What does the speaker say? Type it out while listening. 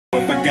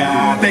For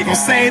God, they gon'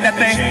 say that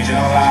they changing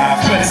our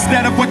lives, but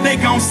instead of what they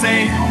gon'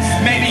 say,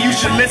 maybe you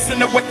should listen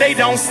to what they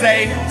don't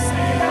say.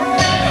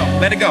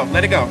 Let it go,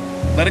 let it go,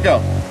 let it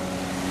go.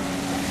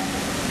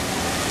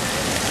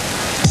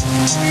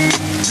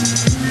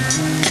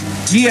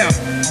 Yeah.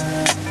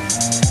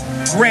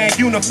 Grand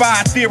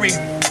Unified Theory,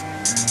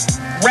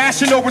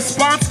 Rational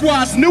Response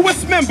Squad's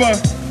newest member.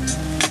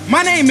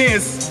 My name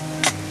is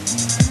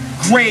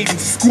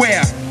Greydon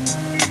Sqaure,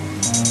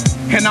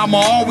 and I'ma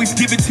always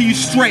give it to you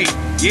straight.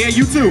 Yeah,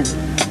 you too.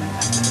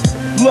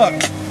 Look,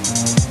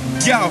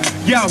 yo,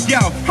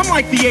 I'm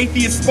like the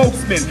atheist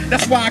spokesman.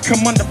 That's why I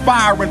come under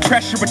fire and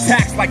pressure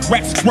attacks like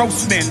Rex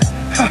Grossman.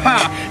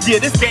 Haha, yeah,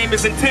 this game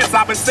is intense.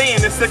 I've been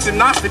saying this since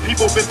Gnostic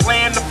people been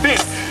playing the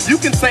fence. You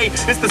can say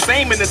it's the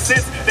same in the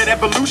sense that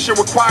evolution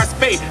requires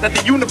faith, that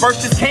the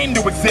universe just came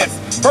to exist.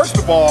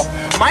 First of all,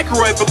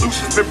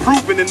 microevolution's been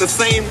proven in the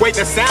same way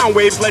that sound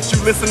waves let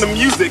you listen to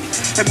music.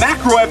 And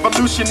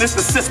macroevolution is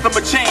the system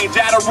of change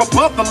at or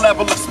above the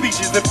level of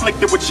species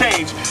inflicted with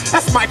change.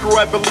 That's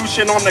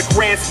microevolution on the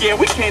grand scale.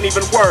 We can't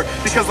even work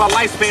because our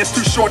lifespan's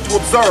too short to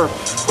observe.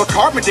 But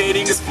carbon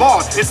dating is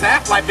flawed. Its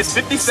half-life is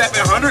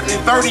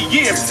 5,730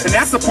 years, and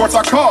that supports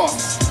our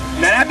cause.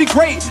 Now that'd be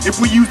great if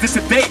we used it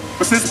to date,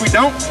 but since we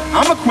don't,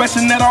 I'ma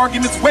question that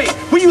argument's weight.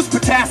 We use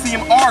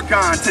potassium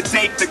argon to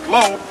date the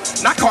globe,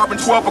 not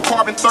carbon-12 or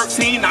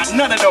carbon-13, not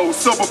none of those.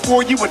 So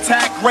before you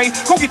attack Gray,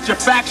 go get your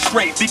facts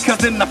straight,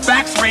 because in the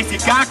facts race,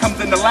 your God comes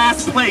in the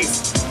last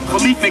place.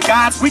 Belief in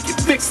gods, we can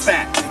fix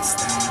that.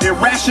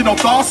 Irrational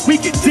thoughts, we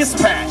can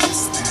dispatch.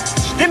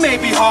 It may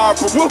be hard,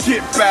 but we'll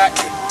get back.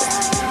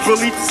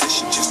 Belief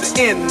position just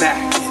to end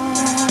that.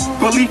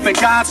 Belief in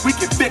gods, we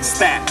can fix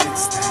that.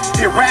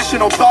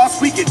 Irrational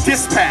thoughts, we can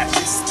dispatch.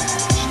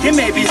 It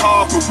may be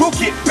hard, but we'll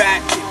get back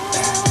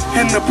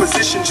in the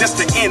position just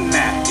to end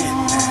that.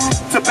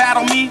 To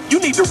battle me, you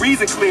need to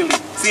reason clearly.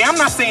 See, I'm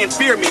not saying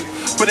fear me,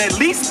 but at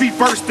least be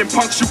versed in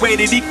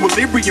punctuated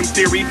equilibrium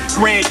theory,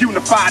 grand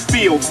unified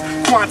fields,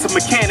 quantum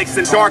mechanics,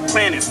 and dark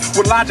planets,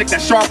 with logic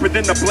that's sharper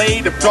than the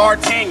blade of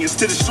D'Artagnan's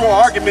to destroy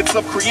arguments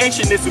of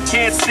creationists who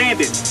can't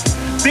stand it.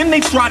 Then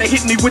they try to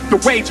hit me with the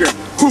wager.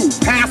 Who?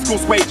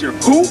 Pascal's wager.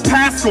 Who?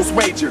 Pascal's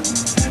wager.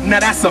 Now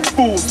that's a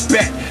fool's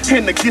bet.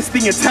 And against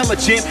the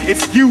intelligent,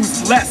 it's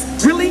used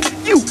less. Really?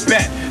 You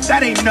bet.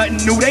 That ain't nothing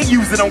new. They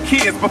use it on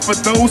kids. But for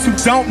those who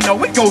don't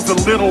know, it goes a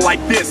little like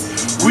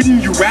this.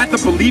 Wouldn't you rather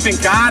believe in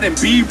God and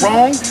be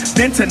wrong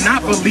than to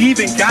not believe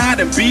in God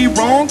and be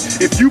wrong?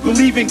 If you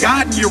believe in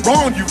God and you're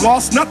wrong, you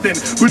lost nothing.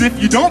 But if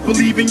you don't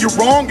believe and you're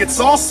wrong, it's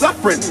all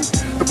suffering.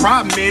 The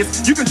problem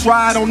is, you can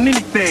try it on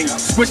anything.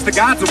 Switch the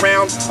gods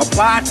around,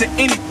 apply it to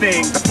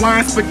anything. The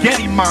flying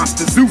spaghetti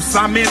monster, Zeus,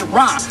 I'm in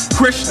Ra,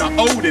 Krishna,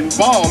 Odin,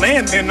 Baal,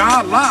 and then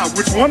Allah.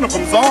 Which one of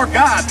them's our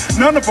God?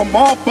 None of them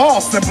all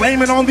false. And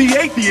blaming on the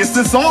atheists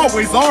is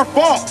always our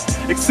fault.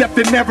 Except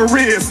it never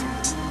is.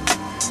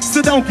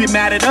 So don't get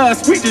mad at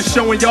us, we just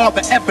showing y'all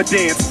the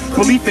evidence.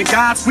 Belief in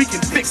gods, we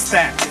can fix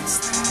that.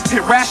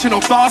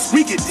 Irrational thoughts,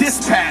 we can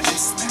dispatch.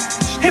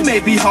 It may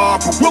be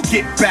hard, but we'll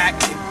get back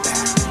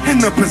in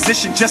the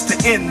position just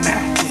to end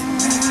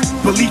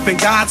that. Belief in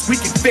gods, we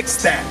can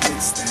fix that.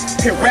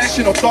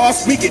 Irrational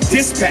thoughts, we can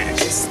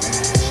dispatch.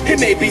 It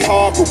may be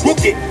hard, but we'll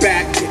get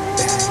back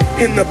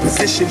in the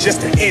position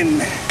just to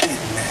end that.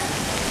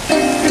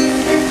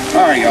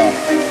 Alright, y'all,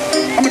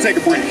 I'm gonna take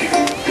a break.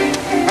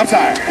 I'm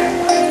tired.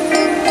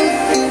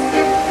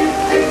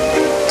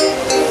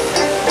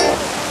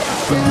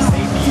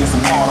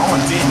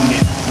 Didn't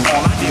it?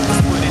 All I did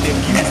was put it in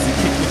music,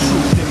 kick the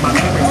truth in my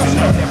lyrics,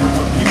 and I never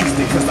abused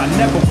it, cause I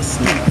never was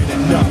stupid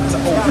enough to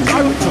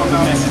overdo it on the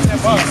message of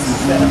Jesus.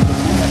 Set up the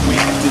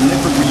blueprint of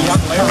delivery, I'm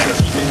learning,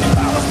 even if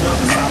I was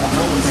nervous, I would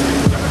go and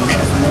speak with the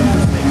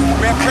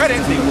we have credit.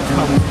 They would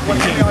come with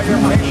me,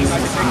 my ace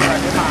was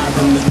high, higher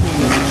than the queen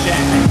of the jack,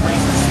 and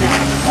raise the sky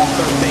on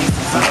third base,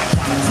 I'm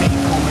trying to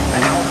take home the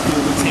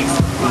outfield, it takes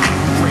a fly,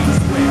 Greydon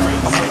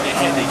Sqaure, I'm way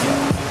ahead of you.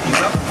 These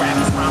other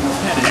rappers rhyme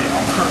repetitive,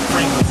 I'm Kurt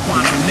Franklin's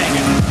quantum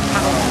negative. I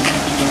don't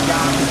believe in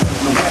God,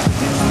 because no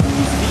evidence.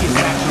 He is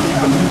actually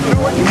believing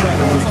what you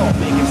rhetoric.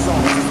 Making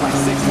songs, it's like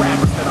 6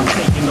 rappers that I'm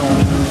taking on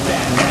and do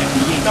that.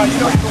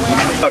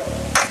 Look,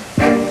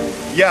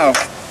 yo,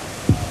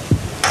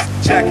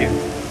 check it.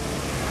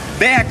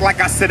 They act like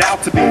I set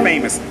out to be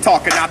famous,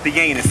 talking out the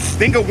anus.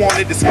 Then go on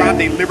to describe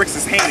their lyrics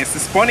as heinous.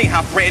 It's funny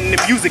how threatening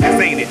the music is,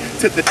 ain't it?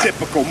 To the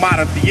typical,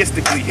 modern,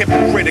 theistically,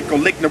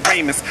 hypocritical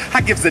ignoramus. I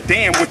gives a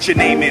damn what your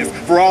name is.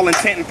 For all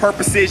intent and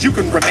purposes, you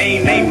can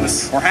remain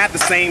nameless, or have the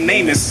same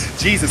name as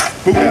Jesus,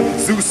 Buddha,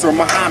 Zeus, or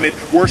Muhammad.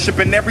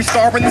 Worshipping every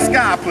star in the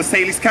sky, plus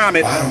Halley's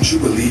Comet. Why don't you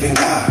believe in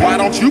God? Why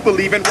don't you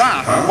believe in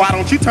Ra? Why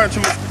don't you turn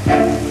to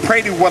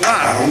pray to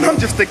Allah? I'm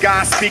just a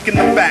guy speaking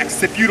the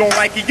facts. If you don't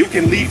like it, you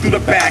can leave through the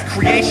back.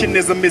 Creationism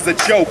is a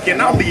joke,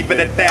 and I'll leave it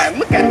at that.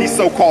 Look at these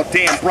so-called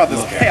damn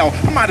brothers. Hell,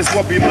 I might as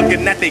well be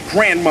looking at their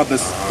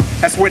grandmothers.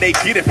 That's where they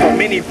get it from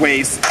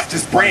anyways.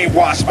 Just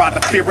brainwashed by the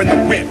fear and the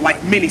whip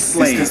like mini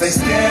slaves.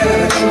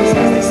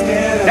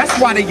 That's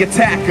why they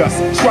attack us,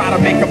 try to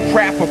make a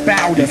rap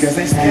about us.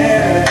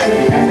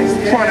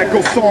 Trying to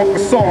go song for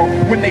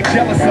song when they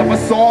jealous of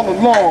us all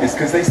along.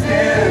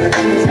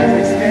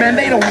 Man,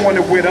 they don't want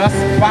it with us.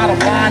 Bottom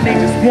line, they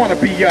just want to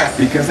be us.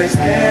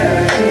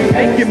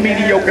 Making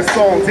mediocre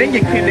songs and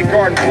your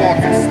kindergarten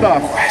vlogs and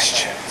stuff.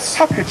 Questions.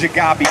 How could your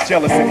God be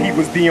jealous if he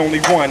was the only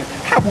one?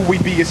 How will we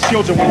be his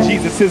children when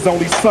Jesus is his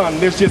only son?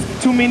 There's just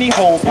too many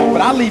holes,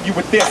 but I'll leave you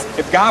with this.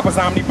 If God was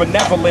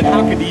omnibenevolent,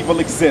 how could evil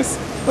exist?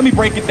 Let me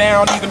break it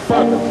down even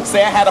further.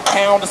 Say I had a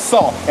pound of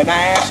salt, and I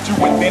asked you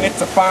within it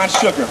to find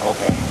sugar.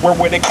 Okay. Where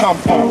would it come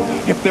from?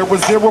 If there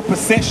was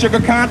 0%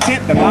 sugar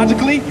content, then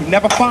logically, you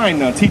never find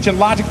none. Teaching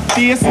logic to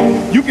theists,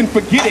 you can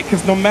forget it,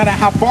 because no matter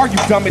how far you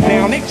dumb it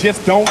down, they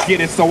just don't get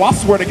it. So I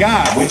swear to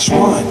God. Which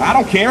one? I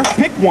don't care.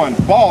 Pick one.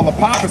 Baal,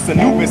 Apophis,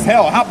 Anubis,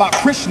 hell. How about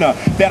Krishna?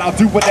 That I'll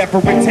do whatever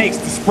it takes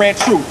to spread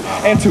truth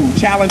and to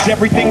challenge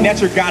everything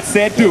that your God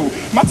said do.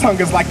 My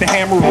tongue is like the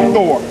hammer of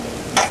Thor,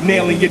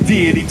 nailing your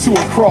deity to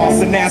a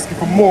cross and asking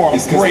for more.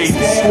 Greydon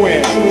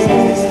Sqaure.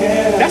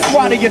 That's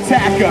why they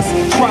attack us,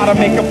 try to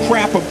make a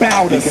crap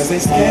about us.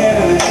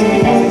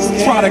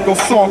 Try to go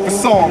song for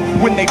song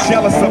when they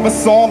jealous of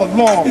us all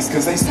along.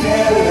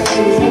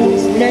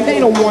 Man, they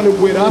don't want it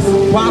with us.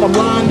 Bottom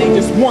line, they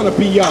just want to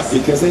be us.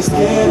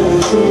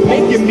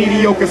 Making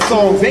mediocre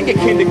songs and your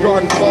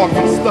kindergarten vlogs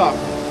and stuff.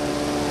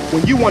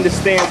 When you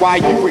understand why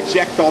you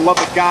reject all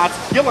other gods,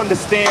 you'll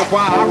understand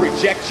why I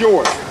reject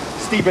yours.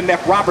 Stephen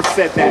F. Roberts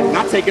said that, and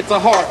I take it to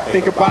heart.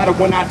 Think about it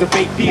when I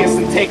debate theists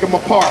and take them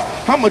apart.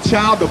 I'm a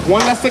child of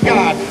one lesser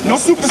God. No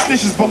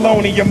superstitious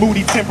baloney, your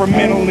moody,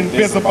 temperamental,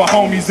 invisible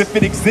homies. If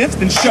it exists,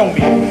 then show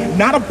me.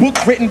 Not a book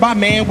written by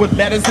man with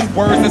letters and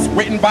words that's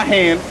written by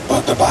hand.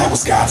 But the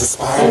Bible's God's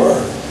inspired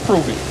word.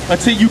 Prove it.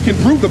 Until you can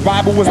prove the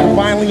Bible was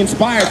divinely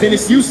inspired, then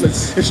it's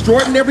useless.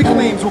 Extraordinary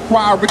claims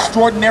require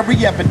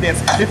extraordinary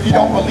evidence. If you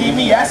don't believe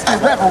me, ask your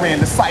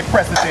reverend, the site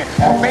president.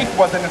 Our faith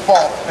wasn't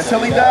involved.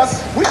 Until he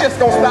does, we just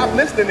don't stop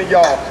listening to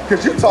y'all,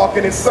 cause you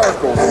talking in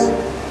circles.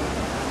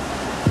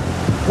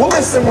 We'll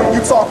listen when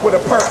you talk with a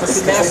purpose,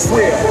 and that's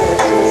real.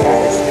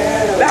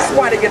 That's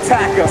why they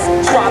attack us,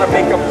 try to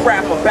make a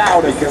crap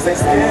about us.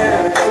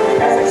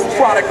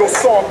 Try to go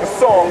song for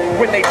song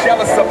when they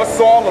jealous of us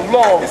all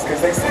along.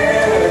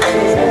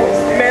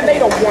 Man, they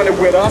don't want it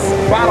with us.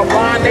 Bottom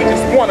line, they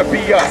just want to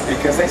be us.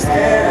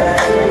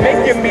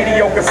 Making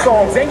mediocre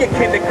songs and your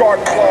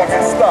kindergarten vlogs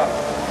and stuff.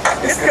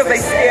 It's because they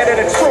scared of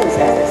the truth.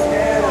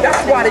 That's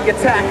why they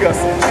attack us,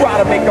 try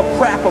to make a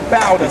crap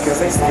about us.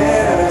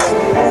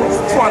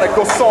 Trying to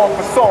go song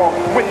for song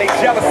when they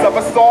jealous of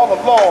us all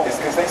along.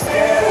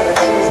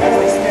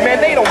 Man,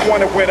 they don't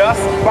want it with us.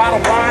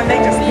 Bottom line, they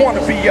just want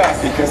to be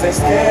us.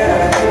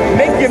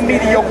 Making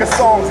mediocre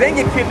songs and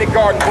your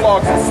kindergarten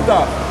vlogs and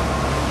stuff.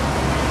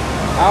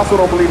 I also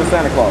don't believe in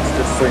Santa Claus,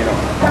 just so you know.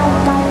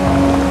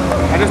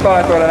 I just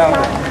thought I'd throw that out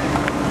there.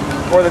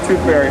 Or the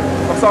Tooth Fairy.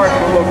 I'm sorry for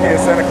the little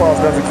kids, Santa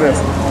Claus does exist.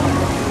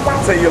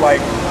 Say you're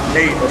like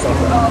 8 or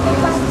something.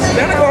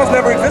 Santa Claus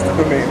never existed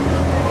for me.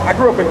 I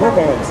grew up in group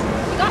homes.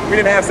 We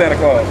didn't have Santa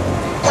Claus.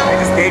 They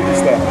just gave you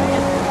stuff.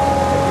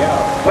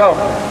 Well,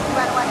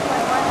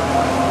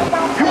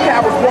 you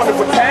cowards wanted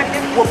to attack?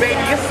 Well,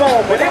 baby, it's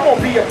on, but it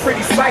won't be a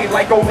pretty sight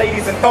like old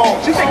ladies in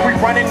thongs. You think we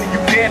running and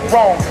you dead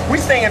wrong. We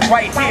staying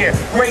right here.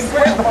 Greydon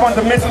Square's the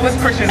fundamentalist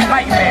Christian's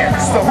nightmare.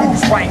 So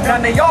who's right?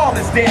 None they all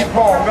is dead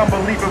wrong.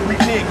 Unbelievably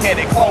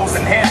big-headed, closed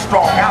and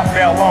headstrong. I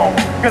fell on.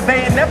 Cause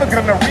they ain't never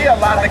gonna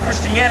realize that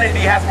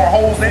Christianity has more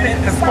holes in it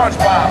than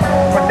SpongeBob.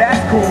 But that's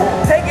cool.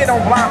 Take it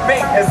on blind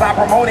faith as I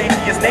promote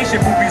Atheist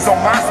Nation movies on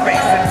MySpace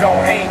and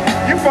don't hate.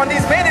 You fund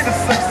these bandits of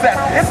success.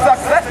 It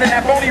sucks less than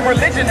that phony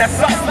religion that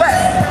sucks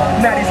less.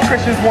 Now these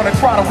Christians wanna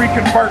try to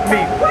reconvert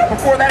me.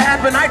 Before that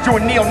happened, I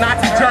joined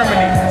neo-Nazi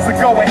Germany. So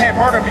go ahead,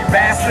 murder me,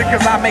 bastard,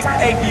 cause I make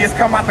atheists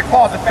come out the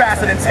closet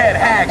faster than Ted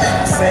Haggard.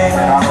 Say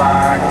that I'm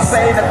lying,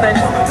 say that they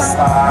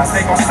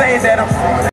gon' say that I'm